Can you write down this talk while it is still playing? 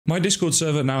My Discord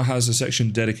server now has a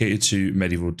section dedicated to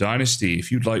Medieval Dynasty.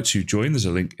 If you'd like to join, there's a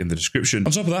link in the description.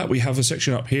 On top of that, we have a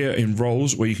section up here in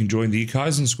roles where you can join the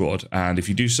Kaizen squad. And if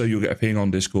you do so, you'll get a ping on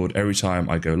Discord every time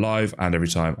I go live and every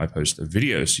time I post a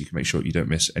video. So you can make sure you don't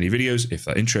miss any videos if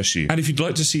that interests you. And if you'd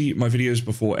like to see my videos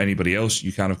before anybody else,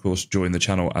 you can, of course, join the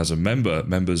channel as a member.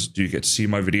 Members do get to see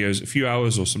my videos a few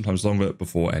hours or sometimes longer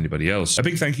before anybody else. A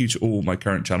big thank you to all my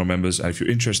current channel members. And if you're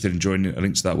interested in joining, a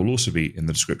link to that will also be in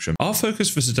the description. Our focus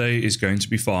for today is going to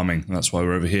be farming, and that's why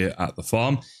we're over here at the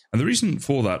farm. And the reason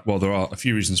for that, well, there are a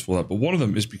few reasons for that, but one of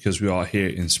them is because we are here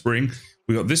in spring.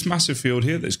 We've got this massive field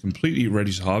here that's completely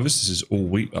ready to harvest. This is all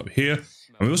wheat up here.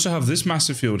 And we also have this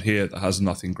massive field here that has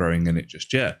nothing growing in it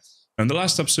just yet. And the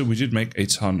last episode, we did make a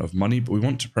ton of money, but we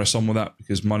want to press on with that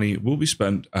because money will be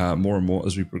spent more and more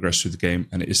as we progress through the game,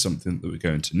 and it is something that we're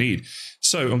going to need.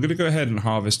 So I'm going to go ahead and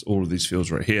harvest all of these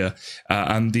fields right here.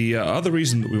 And the other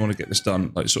reason that we want to get this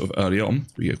done, like sort of early on,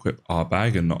 we equip our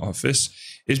bag and not our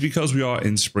fists, is because we are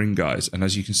in spring, guys. And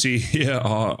as you can see here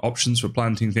are options for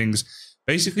planting things.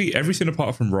 Basically, everything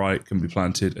apart from rye can be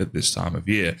planted at this time of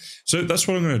year. So that's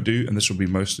what I'm going to do, and this will be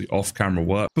mostly off-camera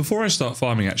work. Before I start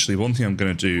farming, actually, one thing I'm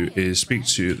going to do is speak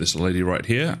to this lady right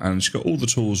here, and she's got all the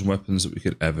tools and weapons that we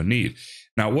could ever need.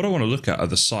 Now, what I want to look at are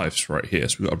the scythes right here.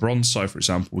 So we've got a bronze scythe, for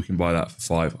example. We can buy that for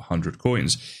 500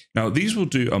 coins. Now, these will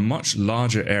do a much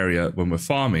larger area when we're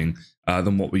farming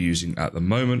than what we're using at the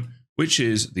moment, which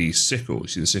is the sickle. You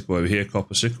see the sickle over here,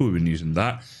 copper sickle. We've been using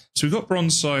that. So we've got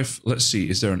bronze scythe. Let's see,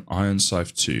 is there an iron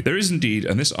scythe too? There is indeed,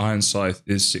 and this iron scythe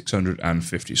is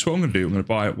 650. So what I'm going to do, I'm going to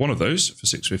buy one of those for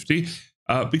 650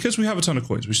 because we have a ton of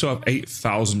coins. We still have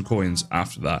 8,000 coins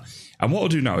after that. And what I'll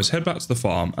do now is head back to the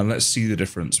farm and let's see the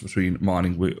difference between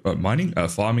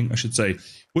farming, I should say,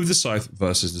 with the scythe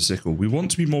versus the sickle. We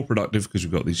want to be more productive because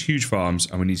we've got these huge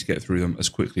farms and we need to get through them as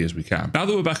quickly as we can. Now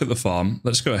that we're back at the farm,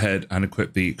 let's go ahead and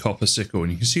equip the copper sickle.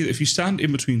 And you can see that if you stand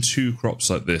in between two crops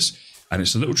like this, and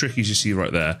it's a little tricky as you see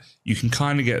right there, you can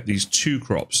kind of get these two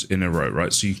crops in a row,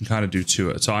 right? So you can kind of do two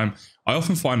at a time. I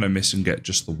often find I miss and get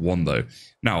just the one though.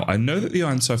 Now, I know that the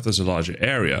iron scythe does a larger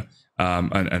area,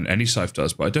 and any scythe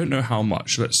does, but I don't know how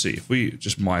much. Let's see, if we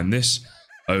just mine this.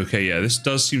 Okay, yeah, this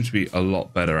does seem to be a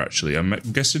lot better actually. I'm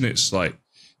guessing it's like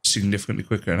significantly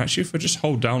quicker. And actually, if I just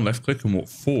hold down left click and walk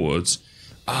forwards,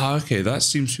 okay, that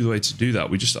seems to be the way to do that.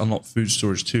 We just unlock food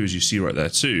storage too, as you see right there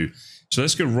too. So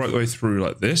let's go right the way through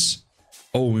like this.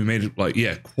 Oh, we made it like,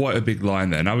 yeah, quite a big line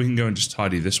there. Now we can go and just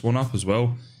tidy this one up as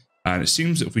well. And it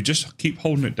seems that if we just keep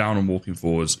holding it down and walking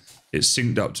forwards, it's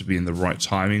synced up to be in the right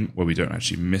timing where we don't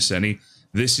actually miss any.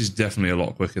 This is definitely a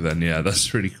lot quicker than, yeah,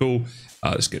 that's really cool.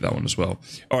 Let's get that one as well.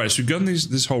 All right, so we've done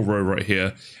this whole row right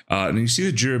here. And you see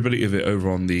the durability of it over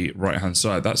on the right-hand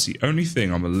side. That's the only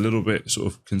thing I'm a little bit sort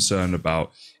of concerned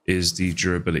about is the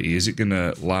durability. Is it going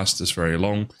to last us very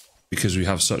long? Because we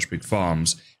have such big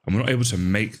farms and we're not able to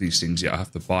make these things yet. I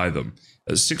have to buy them.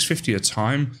 At 650 a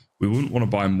time, we wouldn't want to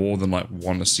buy more than like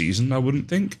one a season, I wouldn't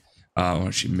think. I'm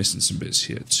actually missing some bits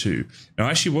here too. Now,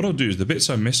 actually, what I'll do is the bits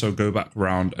I miss, I'll go back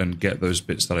around and get those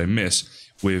bits that I miss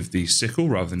with the sickle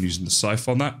rather than using the scythe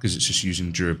on that because it's just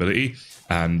using durability.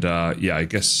 And yeah, I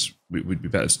guess it would be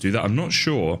better to do that. I'm not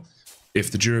sure if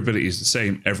the durability is the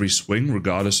same every swing,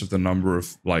 regardless of the number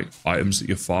of like items that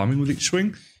you're farming with each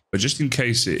swing. But just in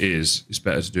case it is, it's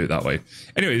better to do it that way.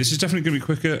 Anyway, this is definitely going to be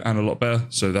quicker and a lot better.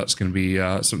 So that's going to be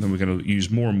something we're going to use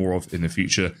more and more of in the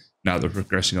future now that we're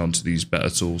progressing on to these better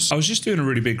tools. I was just doing a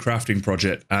really big crafting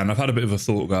project and I've had a bit of a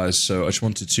thought, guys. So I just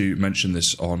wanted to mention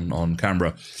this on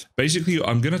camera. Basically,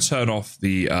 I'm going to turn off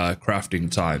the crafting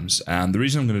times. And the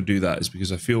reason I'm going to do that is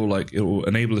because I feel like it will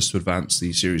enable us to advance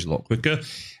the series a lot quicker.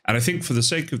 And I think for the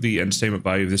sake of the entertainment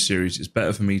value of this series, it's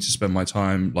better for me to spend my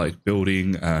time like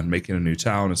building and making a new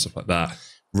town and stuff like that,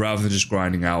 rather than just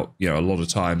grinding out, you know, a lot of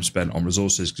time spent on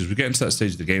resources, because we're getting to that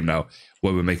stage of the game now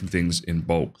where we're making things in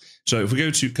bulk. So if we go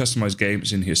to customize game,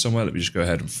 it's in here somewhere. Let me just go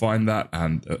ahead and find that,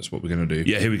 and that's what we're going to do.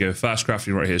 Yeah, here we go, fast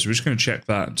crafting right here. So we're just going to check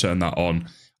that and turn that on.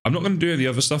 I'm not going to do any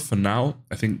other stuff for now.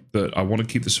 I think that I want to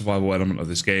keep the survival element of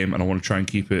this game, and I want to try and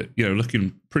keep it, you know,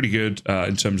 looking pretty good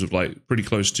in terms of like pretty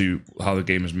close to how the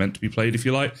game is meant to be played, if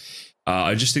you like.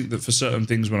 I just think that for certain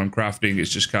things when I'm crafting,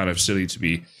 it's just kind of silly to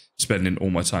be spending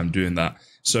all my time doing that.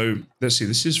 So let's see,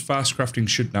 this is fast crafting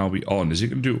should now be on. Is it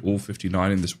going to do all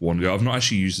 59 in this one go? I've not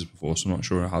actually used this before, so I'm not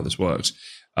sure how this works.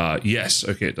 Yes,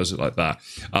 okay, it does it like that.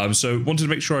 So wanted to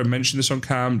make sure I mentioned this on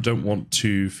cam. Don't want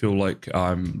to feel like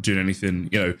I'm doing anything,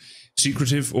 you know,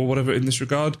 secretive or whatever in this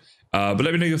regard. But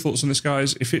let me know your thoughts on this,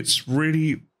 guys. If it's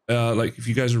really, like, if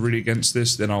you guys are really against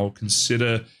this, then I'll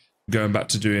consider going back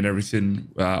to doing everything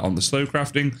on the slow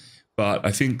crafting. But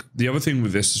I think the other thing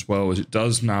with this as well is it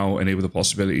does now enable the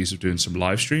possibilities of doing some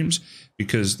live streams,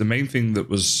 because the main thing that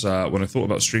was when I thought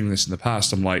about streaming this in the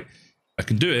past, I'm like, I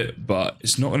can do it, but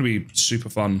it's not going to be super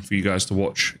fun for you guys to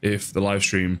watch if the live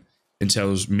stream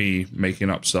entails me making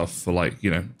up stuff for like,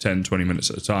 10, 20 minutes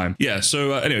at a time. Yeah,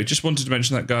 so anyway, just wanted to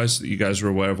mention that, guys, so that you guys are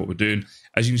aware of what we're doing.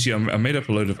 As you can see, I made up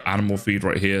a load of animal feed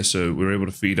right here, so we're able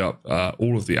to feed up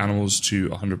all of the animals to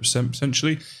 100%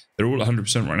 potentially. They're all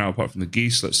 100% right now, apart from the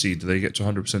geese. Let's see, do they get to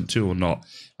 100% too or not?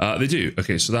 They do.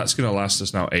 Okay, so that's going to last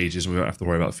us now ages, and we won't have to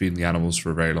worry about feeding the animals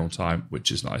for a very long time,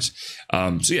 which is nice.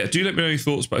 So yeah, do let me know your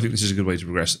thoughts, but I think this is a good way to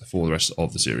progress for the rest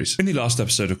of the series. In the last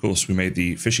episode, of course, we made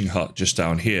the fishing hut just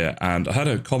down here, and I had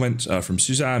a comment from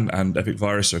Suzanne and Epic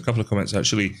Virus, so a couple of comments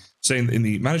actually, saying that in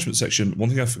the management section, one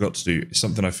thing I forgot to do is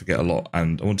something I forget a lot,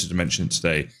 and I wanted to mention it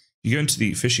today. You go into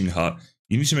the fishing hut,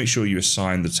 you need to make sure you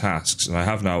assign the tasks, and I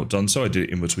have now done so. I did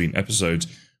it in between episodes,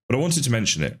 but I wanted to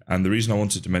mention it, and the reason I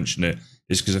wanted to mention it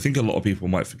is because I think a lot of people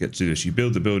might forget to do this. You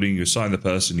build the building, you assign the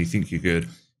person, you think you're good,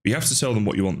 but you have to tell them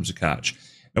what you want them to catch.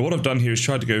 Now, what I've done here is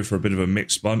tried to go for a bit of a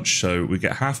mixed bunch, so we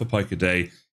get half a pike a day,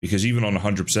 because even on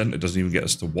 100%, it doesn't even get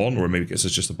us to 1, or maybe it gets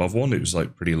us just above 1. It was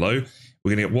like pretty low.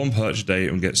 We're going to get 1 perch a day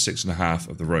and get 6.5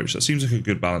 of the roach. That seems like a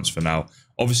good balance for now.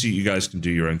 Obviously, you guys can do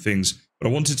your own things, but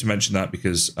I wanted to mention that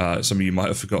because some of you might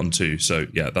have forgotten too. So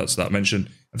yeah, that's that mention.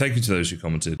 And thank you to those who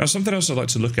commented. Now, something else I'd like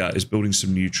to look at is building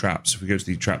some new traps. If we go to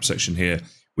the trap section here,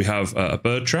 we have a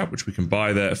bird trap, which we can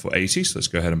buy there for 80. So let's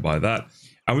go ahead and buy that.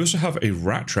 And we also have a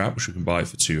rat trap, which we can buy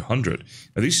for 200.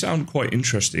 Now, these sound quite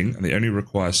interesting, and they only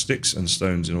require sticks and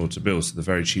stones in order to build, so they're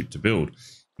very cheap to build.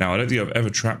 Now, I don't think I've ever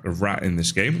trapped a rat in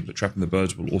this game, but trapping the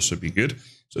birds will also be good.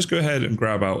 So let's go ahead and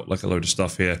grab out like a load of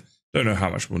stuff here. Don't know how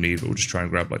much we'll need, but we'll just try and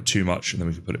grab like too much, and then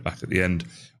we can put it back at the end.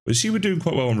 But you see, we're doing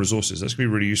quite well on resources. That's going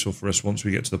to be really useful for us once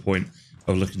we get to the point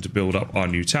of looking to build up our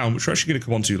new town, which we're actually going to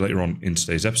come on to later on in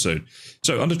today's episode.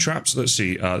 So under traps, let's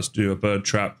see, let's do a bird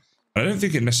trap. I don't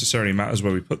think it necessarily matters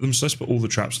where we put them, so let's put all the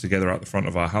traps together out the front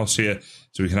of our house here,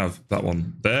 so we can have that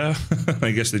one there.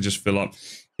 I guess they just fill up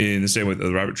in the same way that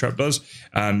the rabbit trap does.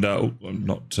 And I'm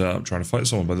not trying to fight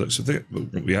someone by the looks of it,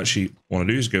 but what we actually want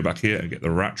to do is go back here and get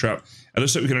the rat trap. And it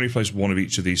looks like we can only place one of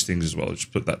each of these things as well.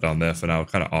 Just put that down there for now,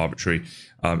 kind of arbitrary.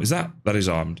 That is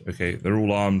armed. Okay, they're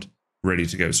all armed, ready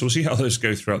to go. So we'll see how those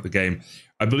go throughout the game.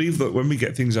 I believe that when we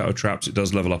get things out of traps, it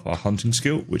does level up our hunting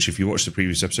skill, which if you watch the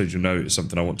previous episode, you'll know is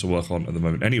something I want to work on at the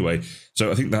moment anyway. So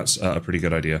I think that's a pretty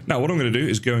good idea. Now, what I'm going to do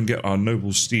is go and get our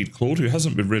noble steed, Claude, who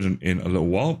hasn't been ridden in a little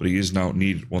while, but he is now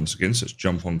needed once again. So let's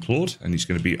jump on Claude, and he's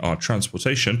going to be our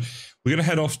transportation. We're going to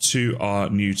head off to our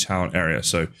new town area.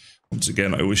 So once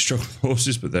again, I always struggle with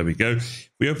horses, but there we go.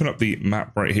 If we open up the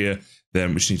map right here, then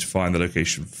we just need to find the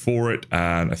location for it,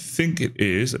 and I think it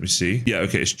is, let me see. Yeah,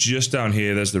 okay, it's just down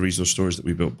here. There's the resource storage that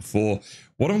we built before.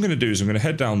 What I'm going to do is I'm going to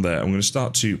head down there. I'm going to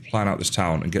start to plan out this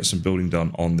town and get some building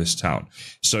done on this town.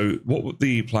 So what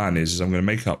the plan is I'm going to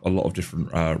make up a lot of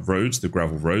different roads, the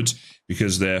gravel roads,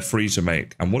 because they're free to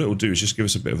make. And what it will do is just give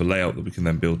us a bit of a layout that we can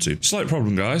then build to. Slight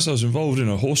problem, guys. I was involved in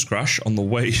a horse crash on the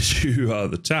way to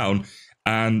the town,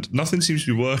 and nothing seems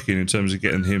to be working in terms of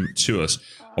getting him to us.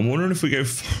 I'm wondering if we go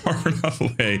far enough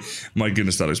away. My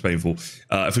goodness, that looks painful.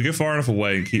 If we go far enough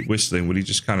away and keep whistling, will he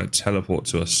just kind of teleport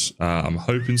to us? I'm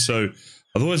hoping so.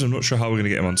 Otherwise, I'm not sure how we're going to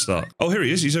get him unstuck. Oh, here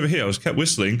he is. He's over here. I was kept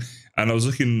whistling, and I was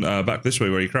looking back this way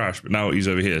where he crashed, but now he's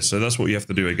over here. So that's what you have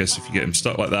to do, I guess, if you get him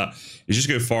stuck like that, is just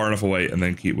go far enough away and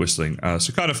then keep whistling.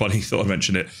 So kind of funny. Thought I'd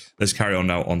mention it. Let's carry on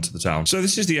now onto the town. So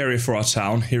this is the area for our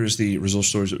town. Here is the resource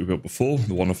storage that we built before,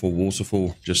 the wonderful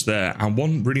waterfall just there. And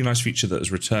one really nice feature that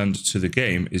has returned to the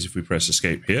game is if we press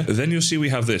escape here, then you'll see we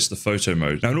have this, the photo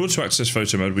mode. Now, in order to access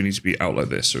photo mode, we need to be out like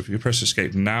this. So if you press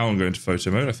escape now and go into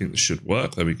photo mode, I think this should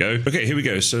work. There we go. Okay, here we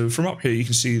go. So from up here, you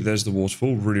can see there's the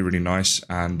waterfall, really, really nice.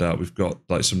 And we've got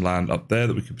like some land up there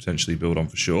that we could potentially build on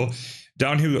for sure.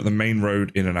 Down here, we've got the main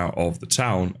road in and out of the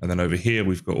town. And then over here,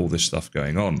 we've got all this stuff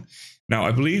going on. Now,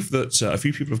 I believe that a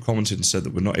few people have commented and said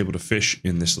that we're not able to fish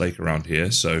in this lake around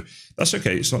here. So that's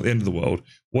okay. It's not the end of the world.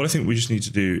 What I think we just need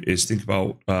to do is think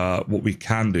about what we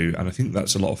can do. And I think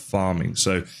that's a lot of farming.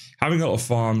 So having a lot of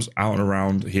farms out and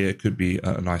around here could be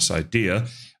a nice idea.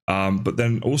 But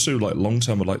then also, like, long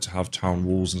term, I'd like to have town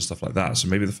walls and stuff like that. So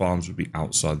maybe the farms would be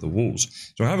outside the walls.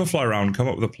 So I'll have a fly around, come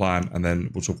up with a plan, and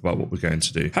then we'll talk about what we're going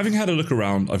to do. Having had a look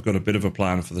around, I've got a bit of a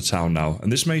plan for the town now.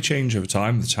 And this may change over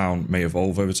time. The town may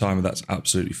evolve over time, and that's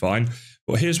absolutely fine.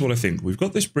 But here's what I think. We've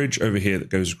got this bridge over here that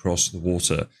goes across the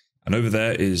water. And over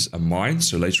there is a mine.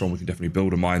 So later on, we can definitely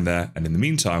build a mine there. And in the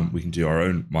meantime, we can do our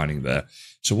own mining there.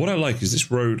 So what I like is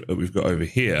this road that we've got over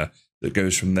here that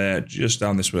goes from there just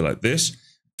down this way like this.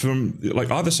 from like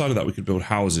either side of that, we could build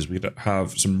houses. We could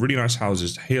have some really nice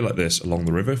houses here like this along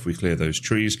the river if we clear those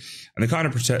trees. And they're kind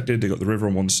of protected. They got the river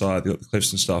on one side, they got the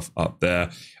cliffs and stuff up there.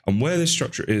 And where this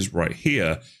structure is right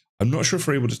here, I'm not sure if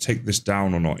we're able to take this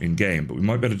down or not in game, but we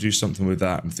might be able to do something with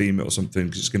that and theme it or something,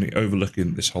 because it's going to be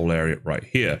overlooking this whole area right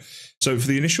here. So for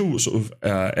the initial sort of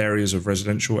areas of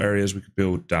residential areas, we could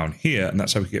build down here, and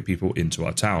that's how we get people into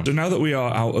our town. So now that we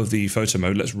are out of the photo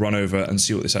mode, let's run over and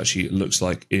see what this actually looks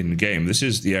like in game. This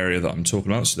is the area that I'm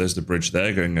talking about. So there's the bridge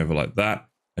there going over like that.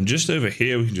 And just over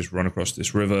here, we can just run across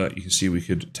this river. You can see we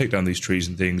could take down these trees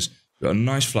and things. We've got a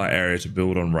nice flat area to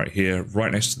build on right here,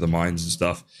 right next to the mines and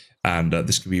stuff. And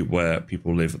this could be where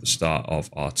people live at the start of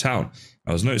our town.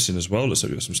 I was noticing as well, looks like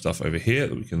we've got some stuff over here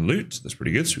that we can loot. That's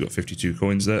pretty good. So we've got 52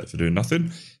 coins there for doing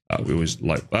nothing. We always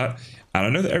like that. And I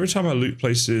know that every time I loot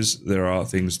places, there are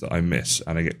things that I miss,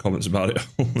 and I get comments about it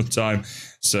all the time.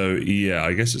 So yeah,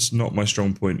 I guess it's not my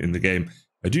strong point in the game.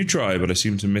 I do try, but I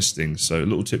seem to miss things. So a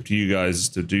little tip to you guys is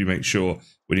to do make sure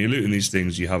when you're looting these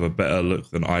things, you have a better look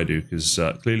than I do, because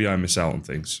clearly I miss out on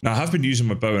things. Now, I have been using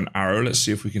my bow and arrow. Let's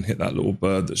see if we can hit that little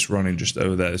bird that's running just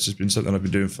over there. This has been something I've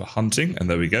been doing for hunting, and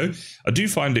there we go. I do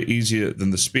find it easier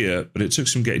than the spear, but it took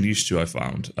some getting used to, I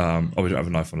found. Oh, we don't have a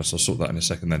knife on us. I'll sort that in a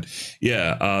second then.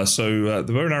 Yeah, so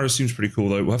the bow and arrow seems pretty cool,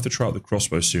 though. We'll have to try out the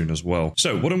crossbow soon as well.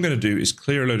 So what I'm going to do is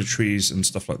clear a load of trees and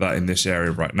stuff like that in this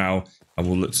area right now, and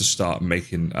we'll look to start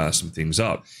making some things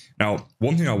up. Now,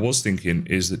 one thing I was thinking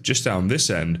is that just down this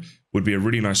end would be a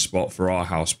really nice spot for our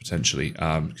house potentially,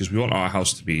 because we want our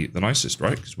house to be the nicest,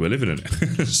 right? Because we're living in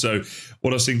it. So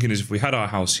what I was thinking is if we had our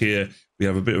house here, we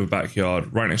have a bit of a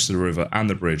backyard right next to the river and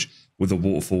the bridge with a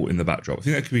waterfall in the backdrop. I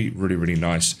think that could be really, really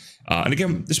nice. And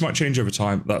again, this might change over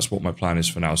time. That's what my plan is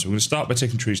for now. So we're going to start by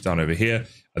taking trees down over here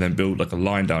and then build like a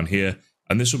line down here.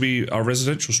 And this will be our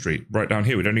residential street right down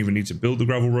here. We don't even need to build the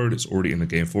gravel road. It's already in the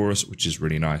game for us, which is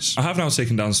really nice. I have now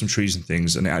taken down some trees and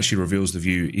things, and it actually reveals the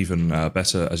view even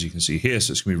better, as you can see here.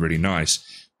 So it's going to be really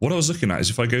nice. What I was looking at is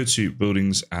if I go to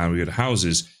buildings and we go to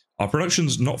houses, our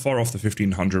production's not far off the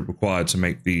 1500 required to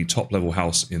make the top level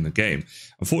house in the game.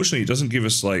 Unfortunately, it doesn't give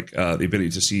us like the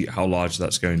ability to see how large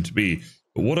that's going to be.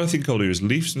 But what I think I'll do is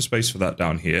leave some space for that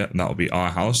down here, and that'll be our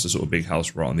house, the sort of big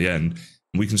house right on the end.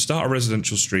 And we can start a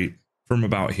residential street from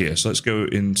about here. So let's go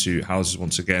into houses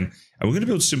once again, and we're going to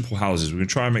build simple houses. We're going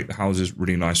to try and make the houses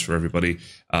really nice for everybody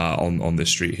on this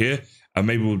street here, and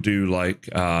maybe we'll do like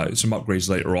some upgrades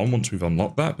later on once we've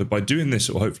unlocked that. But by doing this,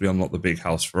 it will hopefully unlock the big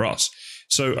house for us.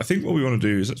 So I think what we want to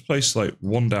do is let's place like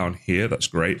one down here. That's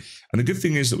great. And the good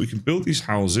thing is that we can build these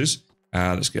houses.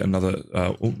 Let's get another,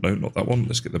 oh no, not that one.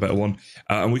 Let's get the better one.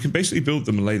 And we can basically build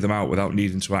them and lay them out without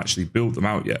needing to actually build them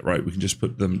out yet, right? We can just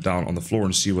put them down on the floor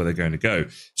and see where they're going to go.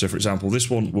 So for example, this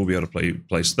one will be able to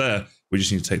place there. We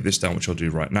just need to take this down, which I'll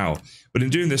do right now. But in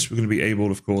doing this, we're going to be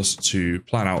able, of course, to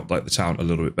plan out like the town a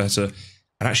little bit better.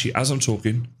 And actually, as I'm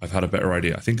talking, I've had a better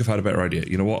idea. I think I've had a better idea.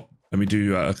 You know what? Let me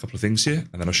do a couple of things here,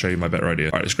 and then I'll show you my better idea.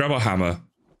 All right, let's grab our hammer.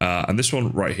 And this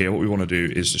one right here, what we want to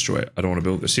do is destroy it. I don't want to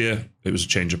build this here. It was a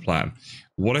change of plan.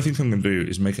 What I think I'm going to do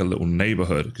is make a little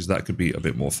neighborhood, because that could be a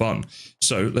bit more fun.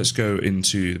 So let's go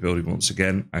into the building once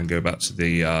again and go back to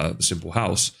the simple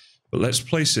house. But let's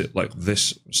place it like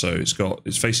this. So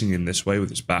it's facing in this way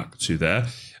with its back to there.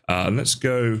 And let's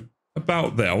go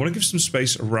about there. I want to give some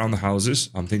space around the houses.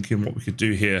 I'm thinking what we could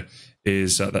do here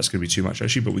is that's going to be too much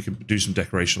actually, but we could do some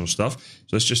decorational stuff. So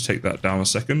let's just take that down a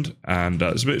second. And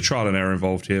there's a bit of trial and error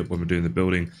involved here when we're doing the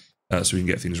building, so we can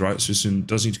get things right. So this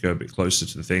does need to go a bit closer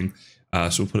to the thing.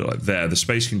 So we'll put it like there. The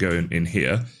space can go in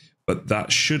here, but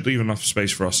that should leave enough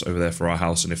space for us over there for our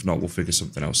house. And if not, we'll figure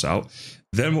something else out.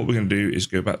 Then what we're going to do is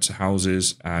go back to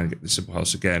houses and get the simple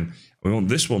house again. We want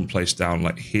this one placed down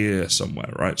like here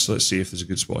somewhere, right? So let's see if there's a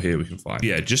good spot here we can find.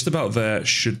 Yeah, just about there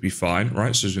should be fine,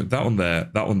 right? So that one there,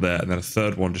 and then a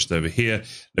third one just over here.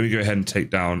 Let me go ahead and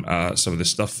take down some of this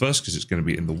stuff first, because it's going to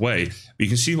be in the way. But you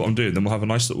can see what I'm doing. Then we'll have a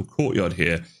nice little courtyard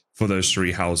here for those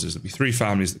three houses. There'll be three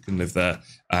families that can live there,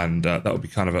 and that would be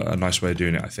kind of a nice way of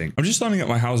doing it, I think. I'm just lining up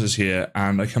my houses here,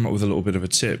 and I come up with a little bit of a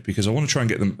tip, because I want to try and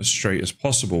get them as straight as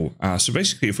possible. So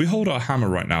basically, if we hold our hammer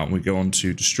right now and we go on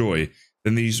to destroy,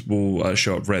 then these will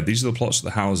show up red. These are the plots of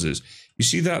the houses. You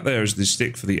see that there is the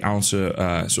stick for the outer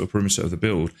sort of perimeter of the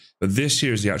build, but this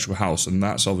here is the actual house, and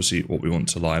that's obviously what we want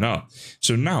to line up.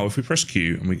 So now if we press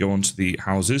Q and we go onto the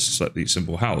houses, select the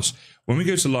simple house, when we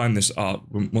go to line this up,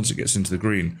 once it gets into the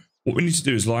green, what we need to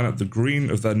do is line up the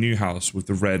green of the new house with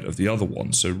the red of the other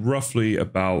one. So roughly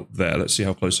about there. Let's see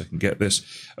how close I can get this.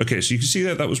 Okay, so you can see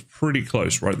that was pretty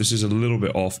close, right? This is a little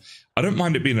bit off. I don't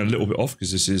mind it being a little bit off,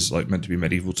 because this is like meant to be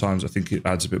medieval times. I think it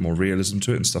adds a bit more realism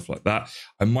to it and stuff like that.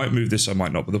 I might move this, I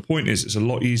might not. But the point is, it's a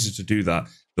lot easier to do that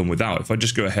than without. If I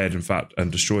just go ahead, in fact,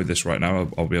 and destroy this right now,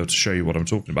 I'll be able to show you what I'm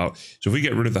talking about. So if we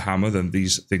get rid of the hammer, then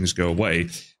these things go away.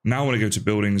 Now when I go to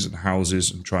buildings and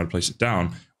houses and try and place it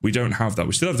down, we don't have that.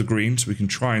 We still have the green, so we can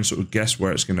try and sort of guess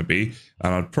where it's going to be.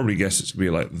 And I'd probably guess it's going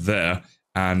to be like there.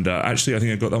 And actually, I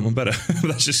think I got that one better.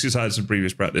 That's just because I had some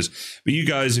previous practice. But you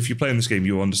guys, if you're playing this game,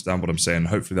 you'll understand what I'm saying.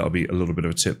 Hopefully, that'll be a little bit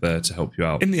of a tip there to help you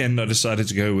out. In the end, I decided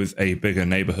to go with a bigger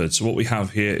neighborhood. So what we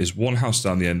have here is one house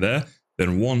down the end there,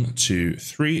 then 1, 2,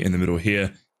 3 in the middle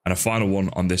here, and a final one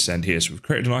on this end here. So we've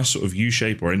created a nice sort of U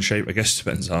shape or N shape, I guess,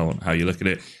 depends on how you look at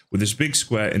it, with this big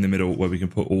square in the middle where we can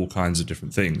put all kinds of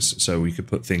different things. So we could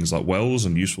put things like wells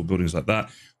and useful buildings like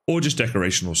that, or just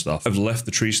decorational stuff. I've left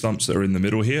the tree stumps that are in the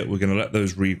middle here. We're going to let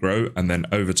those regrow and then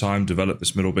over time develop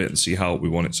this middle bit and see how we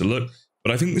want it to look.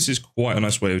 But I think this is quite a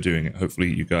nice way of doing it.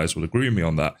 Hopefully you guys will agree with me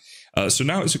on that. So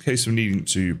now it's a case of needing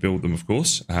to build them, of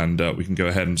course, and we can go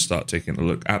ahead and start taking a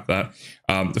look at that.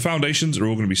 The foundations are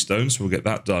all going to be stone, so we'll get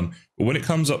that done. But when it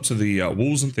comes up to the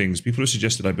walls and things, people have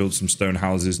suggested I build some stone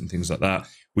houses and things like that.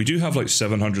 We do have like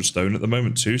 700 stone at the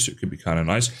moment too, so it could be kind of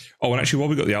nice. Oh, and actually while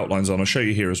we've got the outlines on, I'll show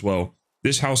you here as well.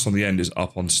 This house on the end is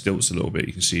up on stilts a little bit.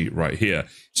 You can see right here.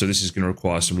 So this is going to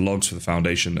require some logs for the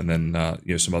foundation and then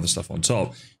you know, some other stuff on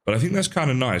top. But I think that's kind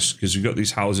of nice because we've got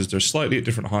these houses. They're slightly at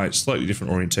different heights, slightly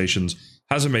different orientations,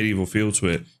 has a medieval feel to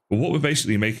it. But what we're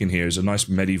basically making here is a nice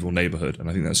medieval neighborhood. And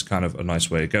I think that's kind of a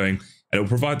nice way of going. And it will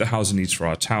provide the housing needs for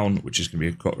our town, which is going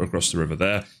to be across the river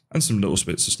there, and some little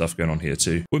bits of stuff going on here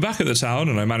too. We're back at the town,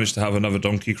 and I managed to have another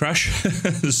donkey crash.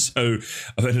 So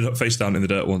I've ended up face down in the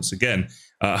dirt once again.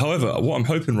 However, what I'm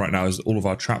hoping right now is that all of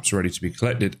our traps are ready to be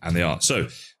collected, and they are. So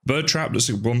bird trap, that's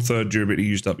 1/3 durability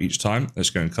used up each time.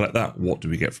 Let's go and collect that. What do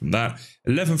we get from that?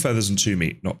 11 feathers and 2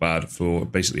 meat. Not bad for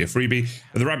basically a freebie.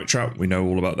 And the rabbit trap, we know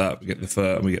all about that. We get the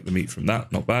fur and we get the meat from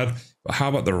that. Not bad. But how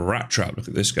about the rat trap? Look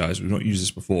at this, guys. We've not used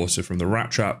this before. So from the rat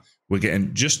trap, we're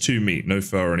getting just 2 meat. No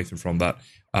fur or anything from that.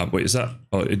 Wait, is that?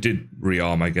 Oh, it did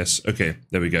rearm, I guess. Okay,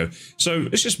 there we go. So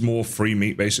it's just more free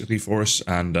meat basically for us.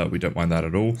 And we don't mind that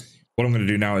at all. What I'm going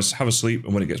to do now is have a sleep,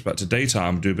 and when it gets back to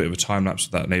daytime, do a bit of a time lapse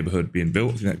of that neighborhood being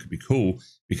built. I think that could be cool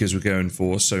because we're going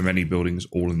for so many buildings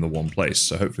all in the one place.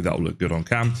 So hopefully that will look good on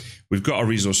cam. We've got our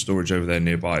resource storage over there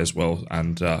nearby as well,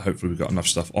 and hopefully we've got enough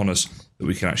stuff on us that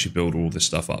we can actually build all this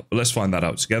stuff up. But let's find that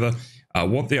out together.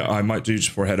 One thing I might do just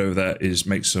before I head over there is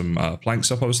make some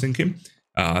planks up, I was thinking.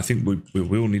 I think we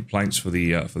will need planks for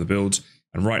the builds.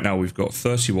 And right now we've got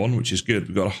 31, which is good.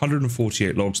 We've got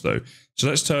 148 logs though. So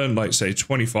let's turn, like, say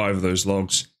 25 of those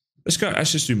logs.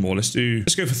 Let's just do more. Let's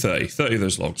go for 30 of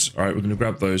those logs. All right, we're going to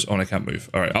grab those. Oh, I can't move.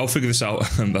 All right, I'll figure this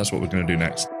out, and that's what we're going to do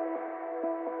next.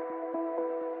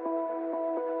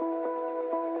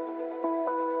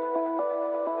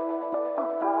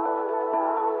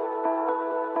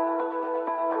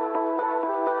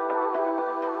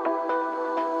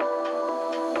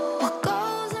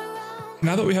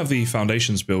 Now that we have the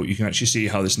foundations built, you can actually see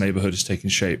how this neighborhood is taking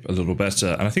shape a little better.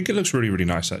 And I think it looks really, really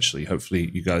nice, actually.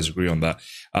 Hopefully you guys agree on that.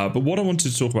 But what I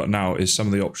wanted to talk about now is some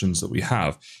of the options that we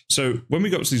have. So when we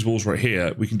go up to these walls right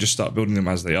here, we can just start building them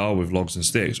as they are with logs and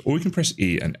sticks, or we can press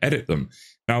E and edit them.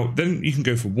 Now, then you can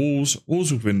go for walls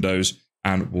with windows,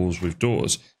 and walls with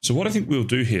doors. So what I think we'll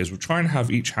do here is we'll try and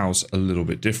have each house a little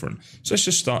bit different. So let's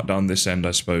just start down this end,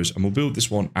 I suppose, and we'll build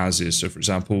this one as is. So for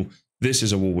example, this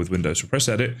is a wall with window. So press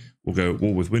edit, we'll go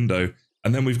wall with window,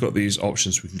 and then we've got these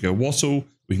options. We can go wattle,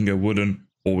 we can go wooden,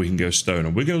 or we can go stone.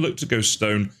 And we're going to look to go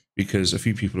stone because a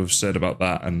few people have said about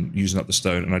that and using up the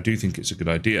stone, and I do think it's a good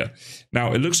idea.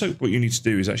 Now, it looks like what you need to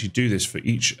do is actually do this for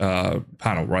each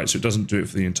panel, right? So it doesn't do it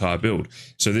for the entire build.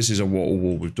 So this is a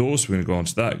wall with doors. So we're going to go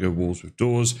onto that, go walls with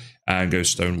doors, and go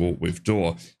stone wall with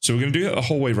door. So we're going to do that the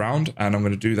whole way around, and I'm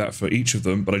going to do that for each of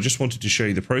them, but I just wanted to show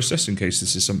you the process in case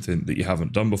this is something that you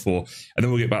haven't done before. And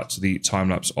then we'll get back to the time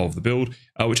lapse of the build,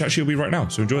 which actually will be right now.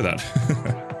 So enjoy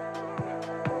that.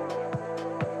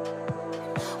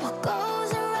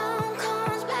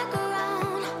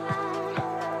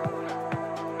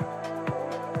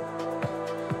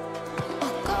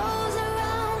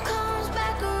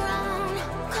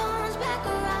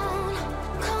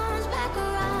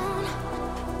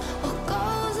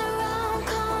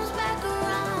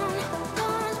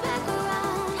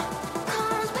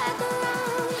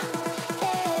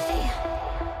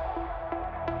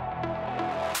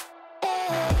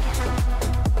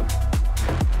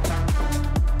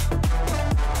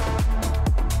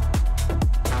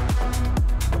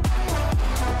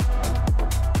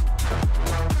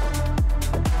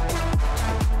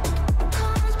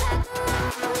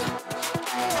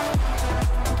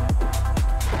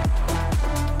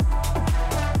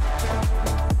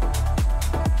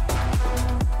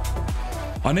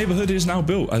 Our neighborhood is now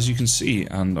built, as you can see,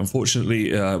 and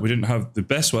unfortunately we didn't have the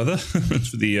best weather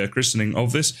for the christening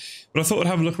of this, but I thought I'd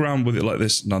have a look around with it like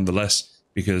this nonetheless,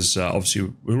 because obviously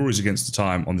we're always against the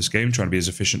time on this game, trying to be as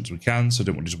efficient as we can, so I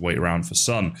didn't want to just wait around for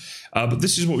sun. But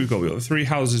this is what we've got. We've got 3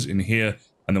 houses in here,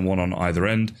 and then 1 on either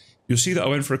end. You'll see that I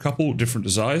went for a couple different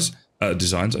designs, I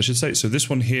should say. So this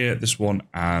one here, this one,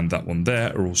 and that one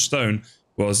there are all stone,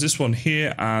 whereas this one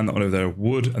here and that one over there are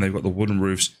wood, and they've got the wooden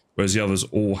roofs, whereas the others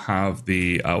all have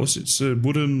the, it's a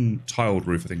wooden tiled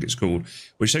roof, I think it's called,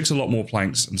 which takes a lot more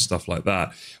planks and stuff like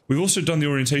that. We've also done the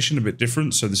orientation a bit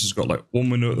different. So this has got like 1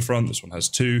 window at the front, this one has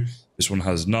 2, this one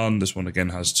has none, this one again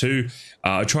has 2.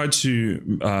 I tried to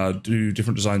do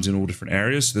different designs in all different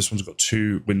areas. So this one's got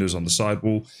 2 windows on the side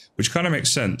wall, which kind of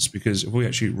makes sense because if we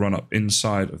actually run up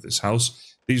inside of this house,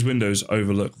 these windows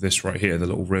overlook this right here, the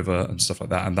little river and stuff like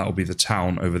that, and that will be the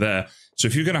town over there. So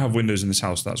if you're going to have windows in this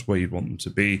house, that's where you'd want them to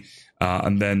be.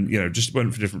 And then, you know, just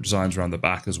went for different designs around the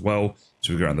back as well.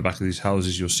 So if we go around the back of these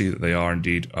houses, you'll see that they are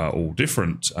indeed all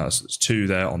different. So there's 2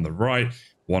 there on the right,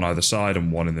 1 either side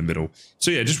and 1 in the middle.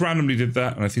 So yeah, just randomly did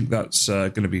that, and I think that's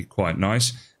going to be quite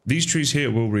nice. These trees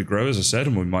here will regrow, as I said,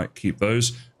 and we might keep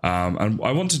those. And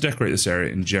I want to decorate this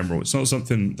area in general. It's not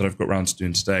something that I've got around to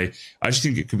doing today. I just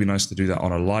think it could be nice to do that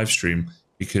on a live stream,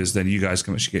 because then you guys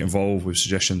can actually get involved with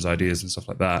suggestions, ideas, and stuff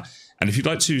like that. And if you'd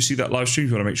like to see that live stream, if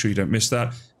you want to make sure you don't miss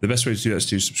that, the best way to do that is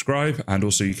to subscribe. And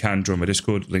also you can join my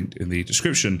Discord, linked in the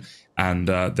description. And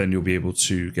then you'll be able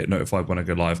to get notified when I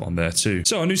go live on there too.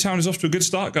 So our new town is off to a good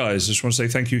start, guys. I just want to say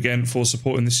thank you again for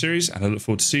supporting this series, and I look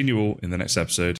forward to seeing you all in the next episode.